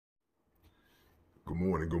Good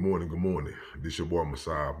morning, good morning, good morning. This your boy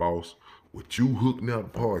Messiah Boss with You Hook Now the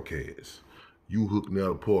Podcast. You Hook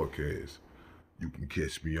Now the Podcast. You can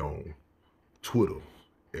catch me on Twitter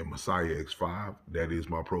at MessiahX5. That is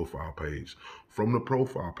my profile page. From the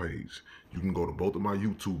profile page, you can go to both of my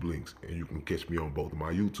YouTube links and you can catch me on both of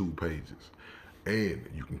my YouTube pages. And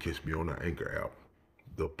you can catch me on the Anchor app,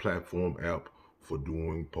 the platform app for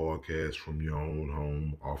doing podcasts from your own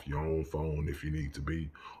home, off your own phone if you need to be,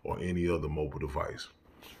 or any other mobile device.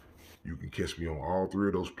 You can catch me on all three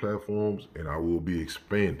of those platforms, and I will be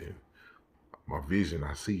expanding my vision.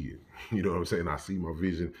 I see it. You know what I'm saying? I see my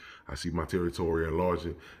vision. I see my territory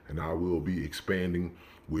enlarging, and I will be expanding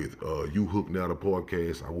with You Hook Now the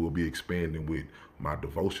Podcast. I will be expanding with my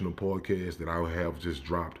devotional podcast that I have just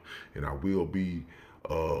dropped, and I will be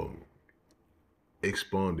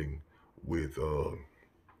expanding with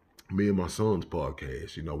me and my son's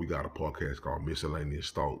podcast. You know, we got a podcast called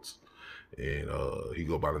Miscellaneous Thoughts, and he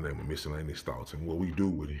go by the name of Miscellaneous Thoughts. And what we do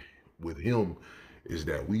with him is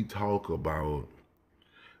that we talk about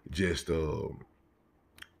just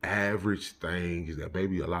average things that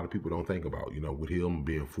maybe a lot of people don't think about. You know, with him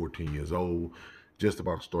being 14 years old, just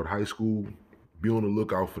about to start high school, be on the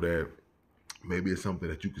lookout for that. Maybe it's something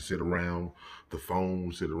that you can sit around the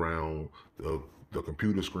phone, sit around the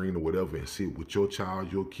computer screen or whatever and sit with your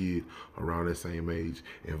child, your kid around that same age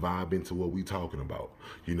and vibe into what we talking about.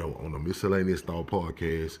 You know, on the Miscellaneous Thought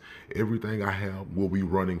Podcast, everything I have will be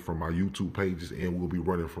running from my YouTube pages and will be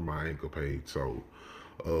running from my Anchor page. So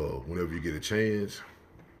whenever you get a chance,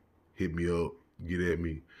 hit me up, get at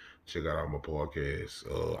me, check out my podcast.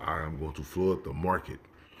 I am going to flood the market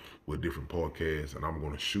with different podcasts, and I'm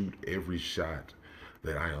going to shoot every shot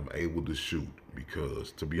that I am able to shoot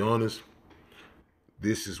because, to be honest,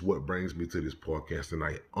 this is what brings me to this podcast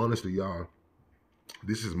tonight. Honestly, y'all,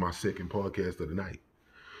 this is my second podcast of the night.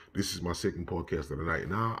 This is my second podcast of the night.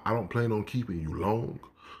 Now, I don't plan on keeping you long,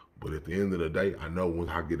 but at the end of the day, I know once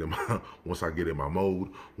I get in my mode,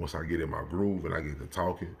 once I get in my groove, and I get to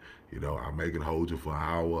talking, you know, I may can hold you for an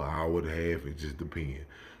hour and a half. It just depends.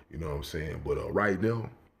 You know what I'm saying? But right now,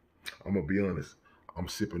 I'm gonna be honest. I'm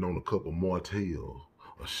sipping on a cup of Martell,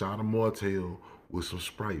 a shot of Martell with some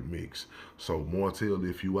Sprite mix. So Martell,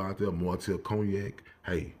 if you out there, Martell cognac.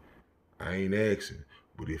 Hey, I ain't asking,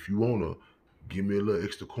 but if you wanna give me a little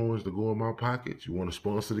extra coins to go in my pocket, you wanna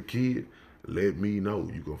sponsor the kid, let me know.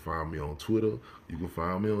 You can find me on Twitter. You can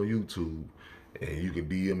find me on YouTube, and you can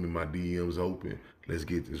DM me. My DMs open. Let's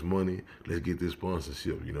get this money. Let's get this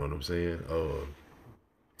sponsorship. You know what I'm saying?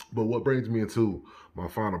 But what brings me into my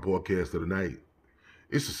final podcast of the night,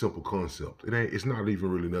 it's a simple concept. It's not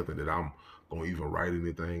even really nothing that I'm gonna even write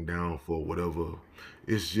anything down for, whatever.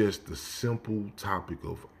 It's just the simple topic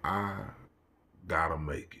of I gotta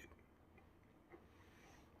make it.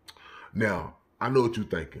 Now, I know what you're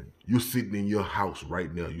thinking. You're sitting in your house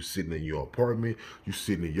right now. You're sitting in your apartment. You're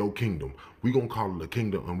sitting in your kingdom. We're going to call it a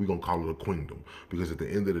kingdom and we're going to call it a queendom. Because at the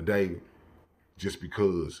end of the day, just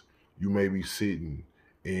because you may be sitting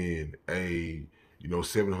in a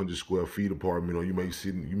 700 square feet apartment, or you may be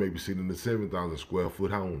sitting in a 7,000 square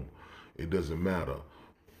foot home, it doesn't matter.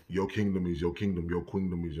 Your kingdom is your kingdom. Your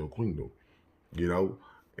queendom is your queendom. You know,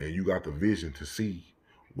 and you got the vision to see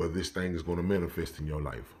where this thing is going to manifest in your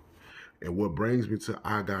life. And what brings me to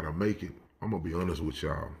I gotta make it, I'm gonna be honest with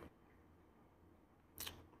y'all.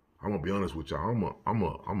 I'm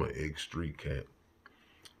a egg street cat.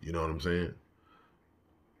 You know what I'm saying?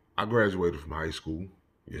 I graduated from high school.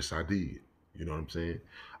 Yes, I did. You know what I'm saying?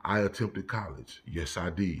 I attempted college. Yes,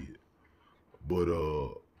 I did. But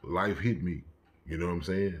life hit me. You know what I'm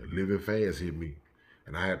saying? Living fast hit me.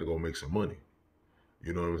 And I had to go make some money.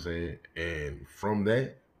 You know what I'm saying? And from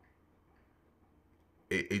that,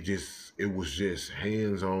 it was just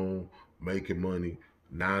hands on, making money,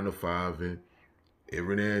 9 to 5, and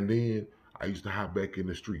every now and then I used to hop back in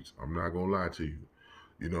the streets. I'm not gonna lie to you.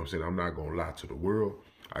 You know what I'm saying? I'm not gonna lie to the world.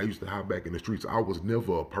 I used to hop back in the streets. I was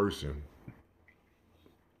never a person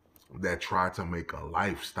that tried to make a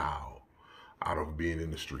lifestyle out of being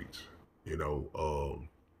in the streets. You know,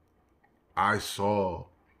 I saw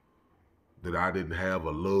that I didn't have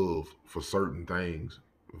a love for certain things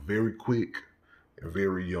very quick and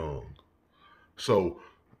very young. So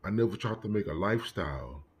I never tried to make a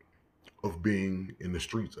lifestyle of being in the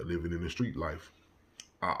streets, of living in the street life.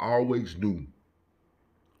 I always knew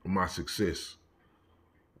my success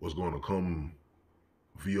was going to come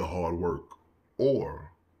via hard work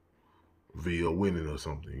or via winning or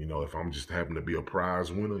something. You know, if I'm just happen to be a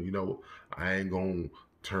prize winner, you know, I ain't going to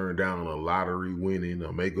turn down a lottery winning,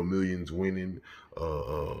 a Mega Millions winning,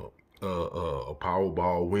 a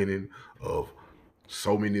Powerball winning, of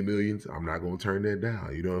so many millions, I'm not going to turn that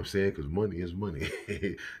down. You know what I'm saying? Because money is money.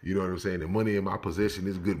 You know what I'm saying? And money in my possession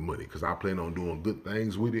is good money because I plan on doing good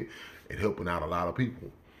things with it and helping out a lot of people.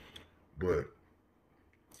 But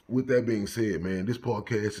with that being said, man, this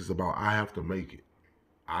podcast is about I have to make it.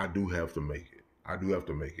 I do have to make it. I do have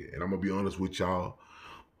to make it. And I'm going to be honest with y'all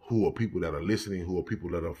who are people that are listening, who are people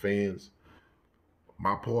that are fans.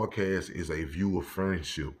 My podcast is a viewer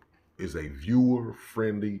friendship, is a viewer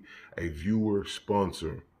friendly, a viewer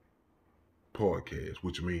sponsor podcast,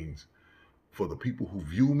 which means for the people who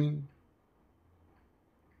view me,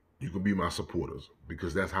 you can be my supporters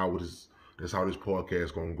because that's how it is. That's how this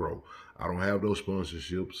podcast gonna grow. I don't have those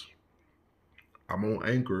sponsorships. I'm on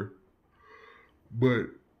Anchor, but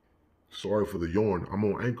sorry for the yarn. I'm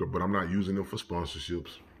on Anchor, but I'm not using them for sponsorships.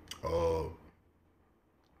 Uh,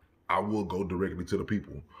 I will go directly to the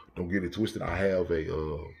people. Don't get it twisted. I have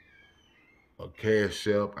a cash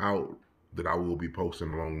app out that I will be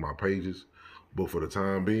posting along my pages, but for the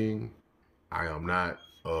time being, I am not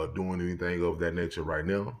doing anything of that nature right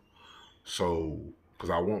now. So,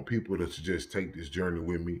 because I want people to just take this journey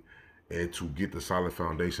with me and to get the solid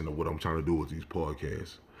foundation of what I'm trying to do with these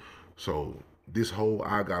podcasts. So, this whole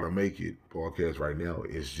I Gotta Make It podcast right now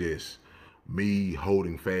is just me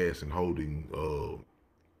holding fast and holding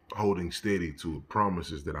steady to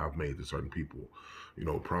promises that I've made to certain people. You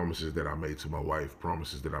know, promises that I made to my wife,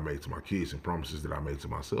 promises that I made to my kids, and promises that I made to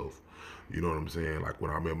myself. You know what I'm saying? Like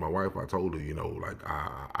when I met my wife, I told her, you know, like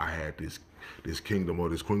I had this kingdom or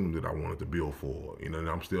this kingdom that I wanted to build for. You know, and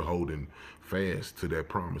I'm still holding fast to that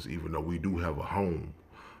promise, even though we do have a home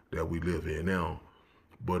that we live in now.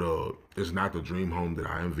 But it's not the dream home that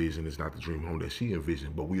I envisioned. It's not the dream home that she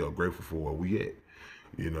envisioned. But we are grateful for where we at.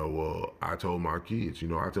 You know, I told my kids, you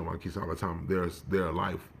know, I tell my kids all the time, there's their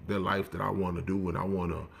life that I want to do, and I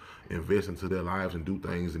want to invest into their lives and do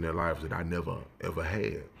things in their lives that I never ever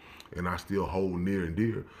had, and I still hold near and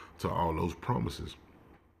dear to all those promises.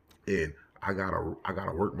 And I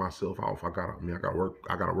gotta work myself off. I gotta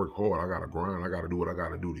work hard. I gotta grind. I gotta do what I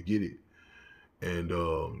gotta do to get it. And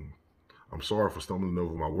I'm sorry for stumbling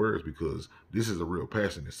over my words because this is a real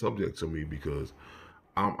passionate subject to me because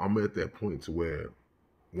I'm at that point to where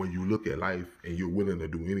when you look at life and you're willing to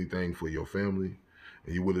do anything for your family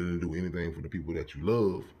and you're willing to do anything for the people that you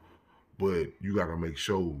love, but you got to make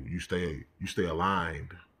sure you stay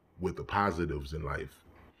aligned with the positives in life.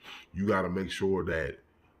 You got to make sure that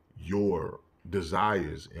your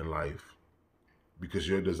desires in life, because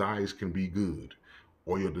your desires can be good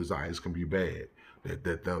or your desires can be bad,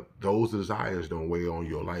 that those desires don't weigh on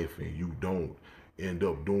your life and you don't end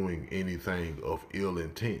up doing anything of ill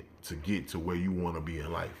intent to get to where you want to be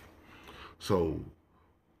in life. So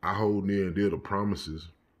I hold near and dear the promises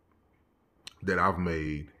that I've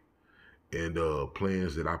made and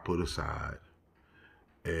plans that I put aside.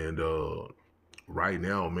 And right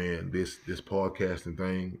now, man, this podcasting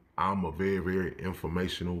thing, I'm a very, very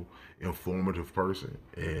informational, informative person,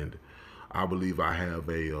 and I believe I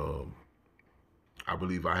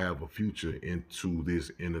believe I have a future into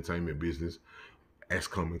this entertainment business as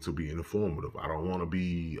coming to be informative. I don't want to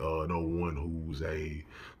be no one who's a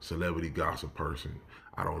celebrity gossip person.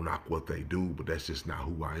 I don't knock what they do, but that's just not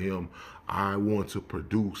who I am. I want to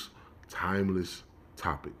produce timeless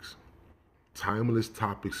topics. Timeless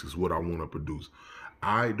topics is what I want to produce.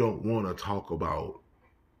 I don't want to talk about,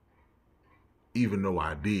 even though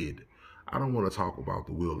I did, I don't want to talk about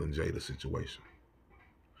the Will and Jada situation.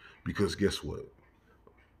 Because guess what?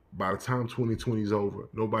 By the time 2020 is over,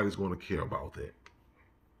 nobody's going to care about that.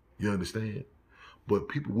 You understand? But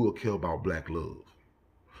people will care about black love.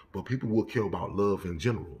 But people will care about love in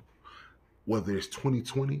general. Whether it's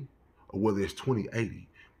 2020 or whether it's 2080,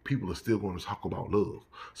 people are still going to talk about love.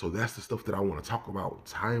 So that's the stuff that I want to talk about.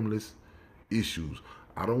 Timeless issues.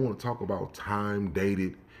 I don't want to talk about time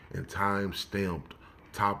dated and time stamped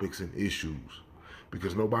topics and issues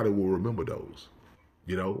because nobody will remember those.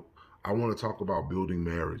 You know, I want to talk about building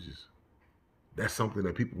marriages. That's something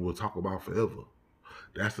that people will talk about forever.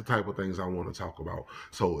 That's the type of things I want to talk about.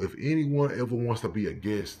 So if anyone ever wants to be a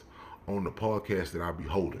guest on the podcast that I'll be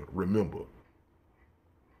holding, remember,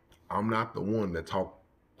 I'm not the one that talk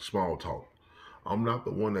small talk. I'm not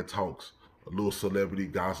the one that talks a little celebrity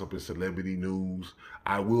gossip and celebrity news.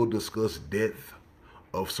 I will discuss death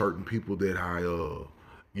of certain people that I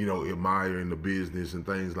admire in the business and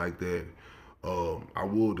things like that. I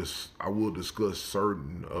will discuss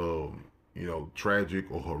certain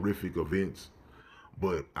tragic or horrific events,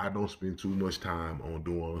 but I don't spend too much time on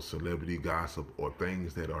doing celebrity gossip or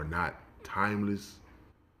things that are not timeless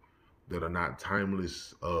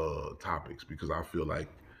topics because I feel like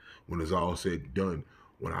when it's all said and done,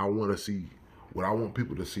 when I want to see What I want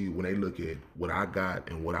people to see when they look at what I got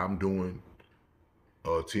and what I'm doing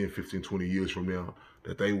 10, 15, 20 years from now,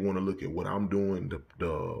 that they want to look at what I'm doing,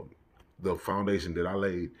 the foundation that I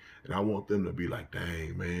laid, and I want them to be like,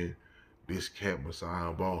 dang, man, this cat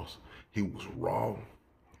Messiah Boss, he was raw,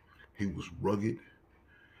 he was rugged,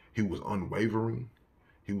 he was unwavering,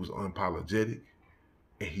 he was unapologetic,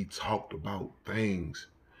 and he talked about things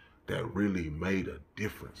that really made a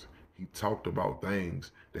difference. He talked about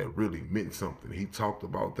things that really meant something. He talked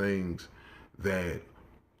about things that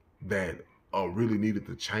really needed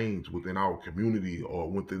to change within our community or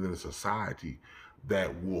within the society,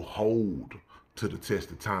 that will hold to the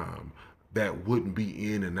test of time, that wouldn't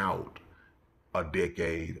be in and out a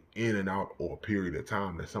decade, in and out, or a period of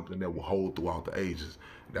time. That's something that will hold throughout the ages.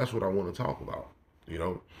 That's what I want to talk about, you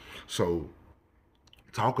know? So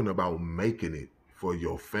talking about making it for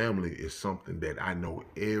your family is something that I know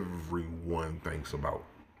everyone thinks about.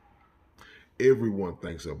 Everyone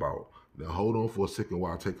thinks about. Now hold on for a second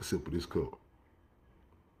while I take a sip of this cup.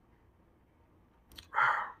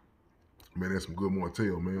 Man, that's some good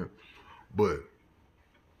Martell, man. But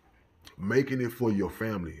making it for your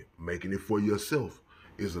family, making it for yourself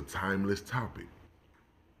is a timeless topic.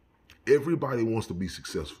 Everybody wants to be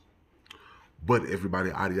successful, but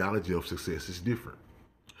everybody's ideology of success is different.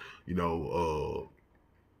 You know,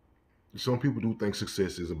 some people do think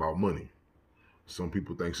success is about money. Some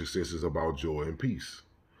people think success is about joy and peace.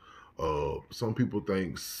 Some people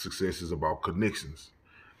think success is about connections,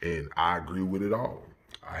 and I agree with it all.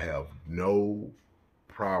 I have no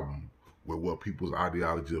problem with what people's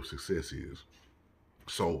ideology of success is.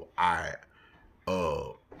 So uh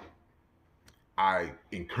I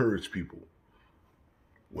encourage people,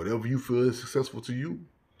 whatever you feel is successful to you,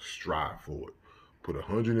 strive for it. Put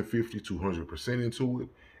 150, 200% into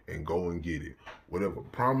it and go and get it. Whatever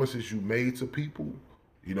promises you made to people,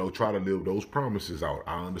 you know, try to live those promises out.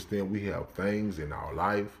 I understand we have things in our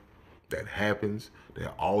life that happens,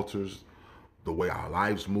 that alters the way our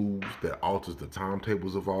lives move, that alters the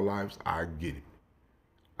timetables of our lives. I get it.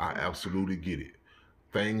 I absolutely get it.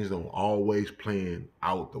 Things don't always plan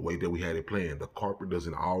out the way that we had it planned. The carpet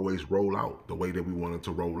doesn't always roll out the way that we want it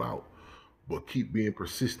to roll out. But keep being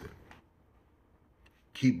persistent.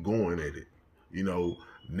 Keep going at it. You know,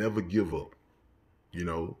 never give up. You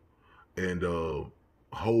know, and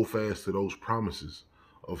hold fast to those promises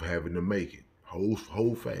of having to make it.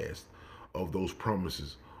 Hold fast of those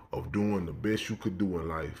promises of doing the best you could do in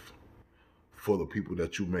life for the people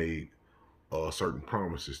that you made certain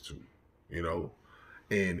promises to. You know,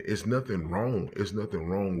 and it's nothing wrong. It's nothing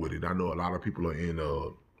wrong with it. I know a lot of people are in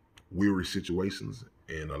weary situations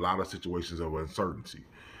and a lot of situations of uncertainty.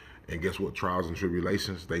 And guess what? Trials and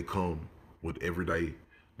tribulations, they come with every day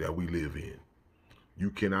that we live in.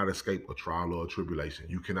 You cannot escape a trial or a tribulation.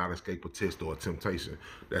 You cannot escape a test or a temptation.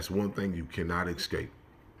 That's one thing you cannot escape.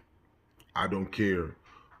 I don't care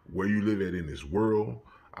where you live at in this world.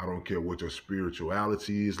 I don't care what your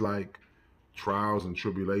spirituality is like. Trials and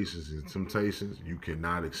tribulations and temptations, you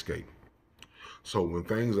cannot escape. So when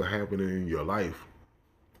things are happening in your life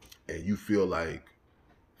and you feel like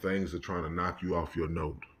things are trying to knock you off your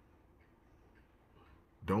note,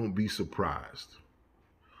 don't be surprised.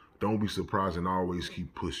 Don't be surprised and always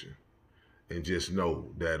keep pushing. And just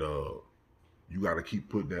know that you got to keep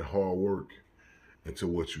putting that hard work into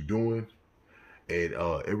what you're doing, and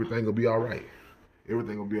everything will be all right.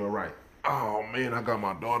 Everything will be all right. Oh man, I got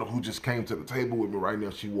my daughter who just came to the table with me right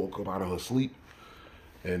now. She woke up out of her sleep.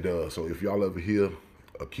 And so if y'all ever hear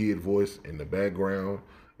a kid voice in the background,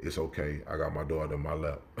 it's okay. I got my daughter in my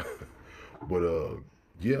lap. But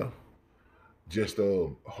yeah, just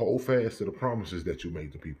hold fast to the promises that you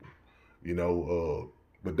made to people. You know,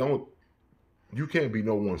 but you can't be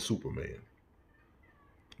no one Superman.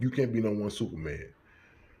 You can't be no one Superman.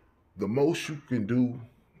 The most you can do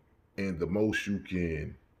and the most you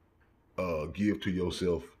can give to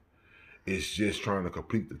yourself is just trying to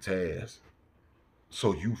complete the task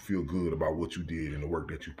so you feel good about what you did and the work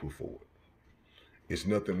that you put forward. It's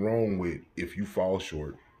nothing wrong with if you fall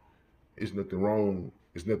short. It's nothing wrong.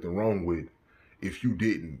 It's nothing wrong with if you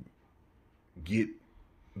didn't get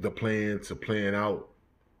the plan to plan out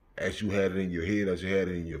as you had it in your head, as you had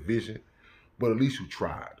it in your vision. But at least you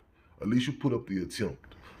tried. At least you put up the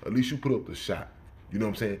attempt. At least you put up the shot. You know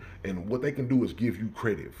what I'm saying? And what they can do is give you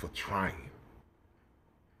credit for trying.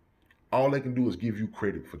 All they can do is give you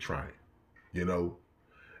credit for trying. You know?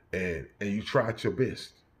 And you tried your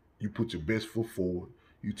best. You put your best foot forward.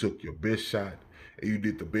 You took your best shot. And you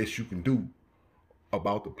did the best you can do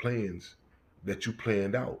about the plans that you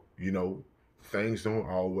planned out. You know, things don't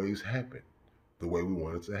always happen the way we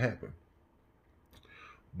want it to happen.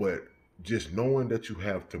 But just knowing that you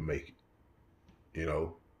have to make it,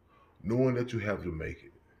 knowing that you have to make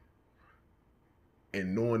it,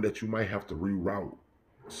 and knowing that you might have to reroute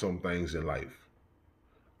some things in life.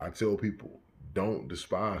 I tell people, don't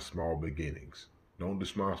despise small beginnings. Don't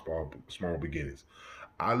despise small beginnings.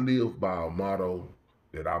 I live by a motto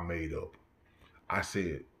that I made up. I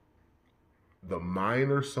said, the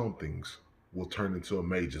minor somethings will turn into a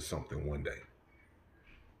major something one day.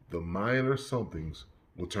 The minor somethings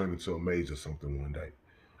will turn into a major something one day.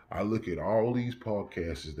 I look at all these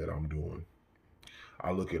podcasts that I'm doing.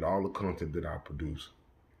 I look at all the content that I produce.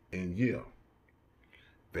 And yeah,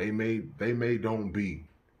 they may don't be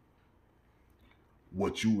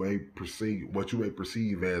what you may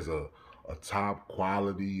perceive as a top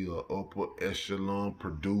quality or upper echelon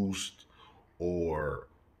produced or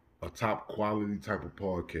a top quality type of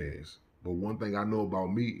podcast. But one thing I know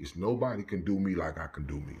about me is nobody can do me like I can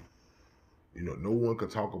do me. No one can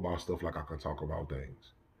talk about stuff like I can talk about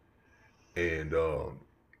things. And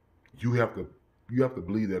you have to you have to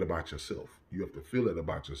believe that about yourself. You have to feel that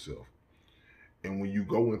about yourself. And when you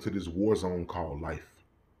go into this war zone called life,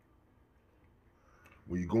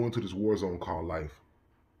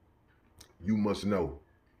 you must know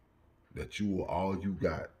that you are all you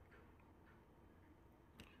got.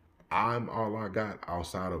 I'm all I got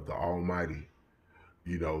outside of the Almighty,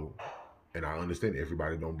 you know. And I understand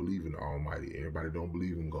everybody don't believe in the Almighty. Everybody don't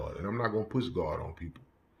believe in God. And I'm not gonna push God on people.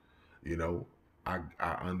 You know, I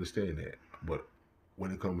understand that. But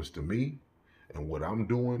when it comes to me and what I'm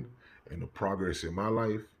doing and the progress in my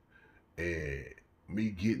life and me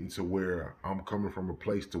getting to where I'm coming from a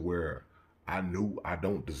place to where I knew I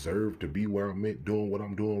don't deserve to be where I'm at doing what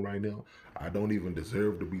I'm doing right now. I don't even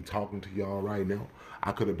deserve to be talking to y'all right now.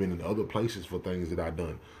 I could have been in other places for things that I've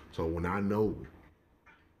done. So when I know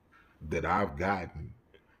that I've gotten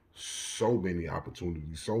so many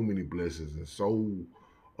opportunities, so many blessings, and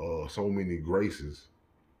so many graces,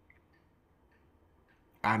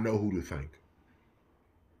 I know who to thank.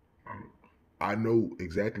 I know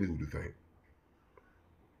exactly who to thank.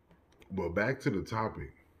 But back to the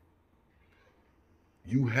topic,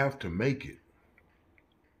 you have to make it.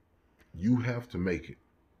 You have to make it.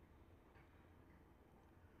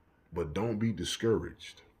 But don't be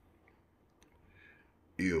discouraged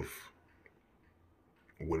if,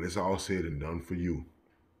 when it's all said and done for you,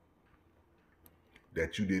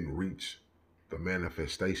 that you didn't reach the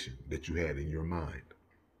manifestation that you had in your mind.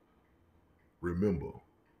 Remember,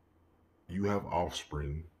 you have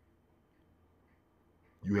offspring.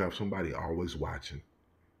 You have somebody always watching,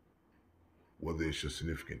 whether it's your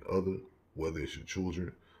significant other, whether it's your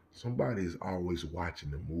children. Somebody is always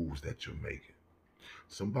watching the moves that you're making.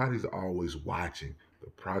 Somebody's always watching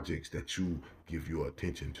the projects that you give your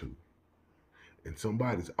attention to. And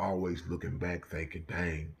somebody's always looking back thinking,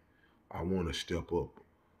 dang, I want to step up.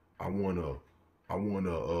 I want to, I want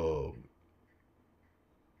to,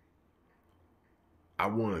 I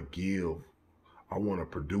want to give. I want to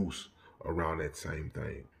produce around that same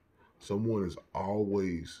thing. Someone is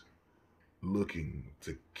always looking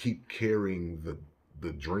to keep carrying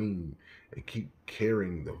the dream and keep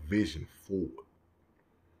carrying the vision forward.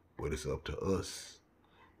 But it's up to us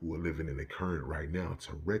who are living in the current right now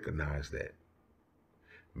to recognize that.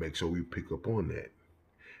 Make sure we pick up on that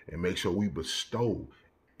and make sure we bestow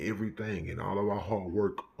everything and all of our hard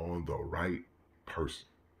work on the right person.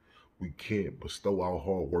 We can't bestow our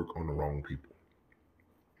hard work on the wrong people.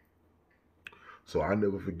 So I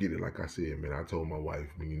never forget it. Like I said, man, I told my wife,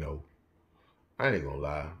 I ain't gonna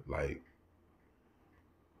lie. Like,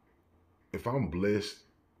 if I'm blessed,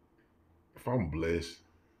 if I'm blessed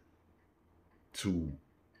to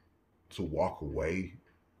walk away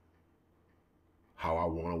how I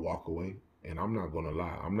want to walk away, and I'm not gonna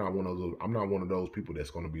lie, I'm not one of those people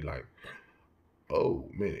that's gonna be like, oh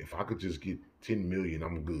man, if I could just get 10 million,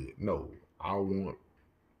 I'm good. No, I want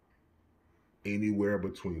anywhere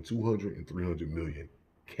between 200 and 300 million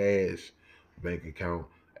cash bank account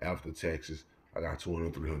after taxes. I got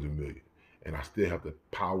 200, 300 million, and I still have the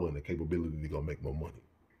power and the capability to go make more money.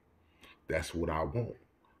 That's what I want.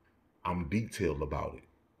 I'm detailed about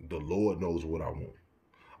it. The Lord knows what I want.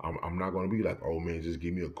 I'm not going to be like, oh man, just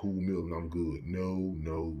give me a cool meal and I'm good. No,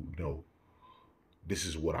 no, no. This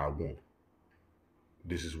is what I want.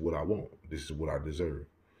 This is what I want. This is what I deserve.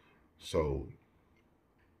 So,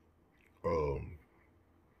 um,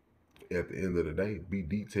 at the end of the day, be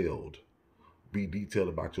detailed. Be detailed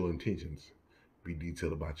about your intentions. Be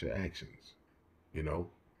detailed about your actions. You know,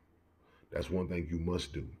 that's one thing you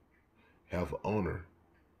must do. Have honor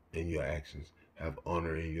in your actions. Have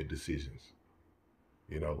honor in your decisions.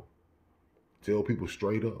 You know, tell people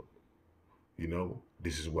straight up.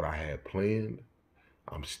 This is what I had planned.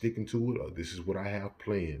 I'm sticking to it, or this is what I have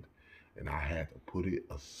planned. And I had to put it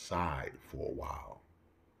aside for a while.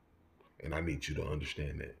 And I need you to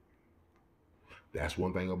understand that. That's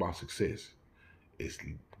one thing about success. It's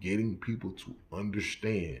getting people to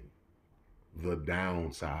understand the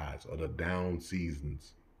downsides or the down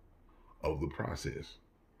seasons of the process.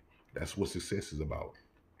 That's what success is about.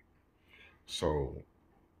 So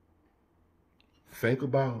think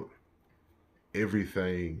about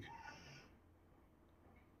everything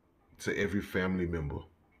to every family member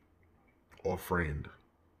or friend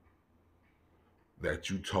that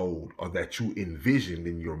you told or that you envisioned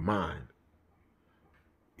in your mind.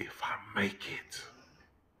 If I make it,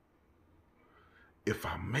 if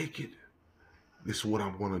I make it, this is what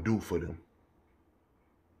I'm going to do for them.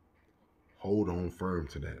 Hold on firm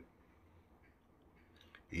to that.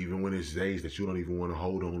 Even when it's days that you don't even want to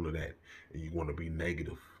hold on to that and you want to be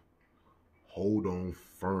negative, hold on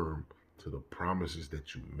firm to the promises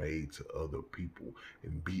that you made to other people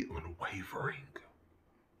and be unwavering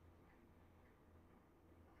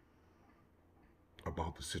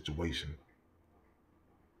about the situation.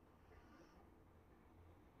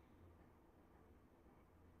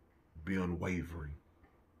 Be unwavering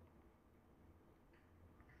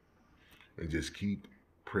and just keep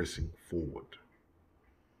pressing forward.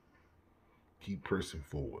 Keep pressing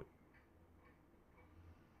forward.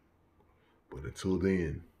 But until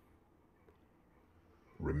then,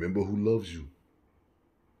 remember who loves you.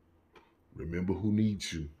 Remember who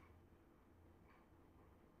needs you.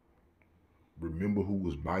 Remember who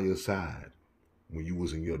was by your side when you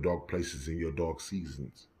was in your dark places, in your dark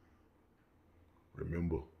seasons.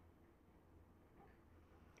 Remember,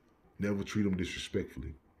 never treat them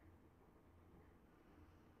disrespectfully.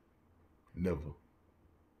 Never.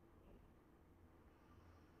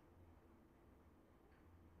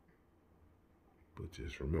 But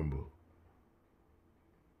just remember,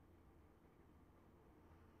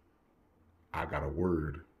 I got a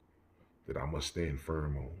word that I must stand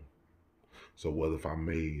firm on. So whether if I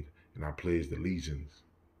made and I pledged allegiance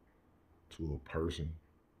to a person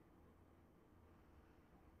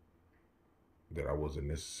that I wasn't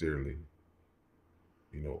necessarily,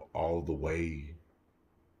 all the way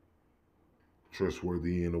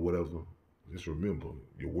trustworthy in or whatever, just remember,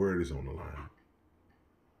 your word is on the line.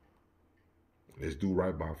 Let's do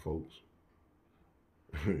right by folks.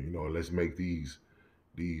 Let's make these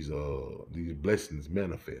blessings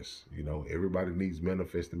manifest. Everybody needs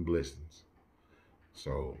manifesting blessings.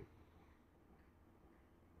 So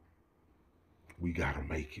we gotta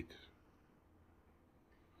make it.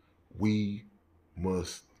 We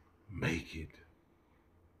must make it.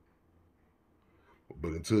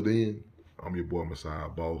 But until then, I'm your boy Messiah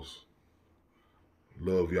Boss.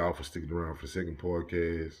 Love y'all for sticking around for the second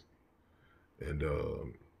podcast. And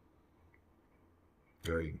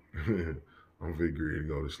hey, I'm figuring to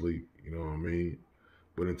go to sleep. You know what I mean?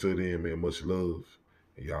 But until then, man, much love.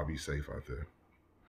 And y'all be safe out there.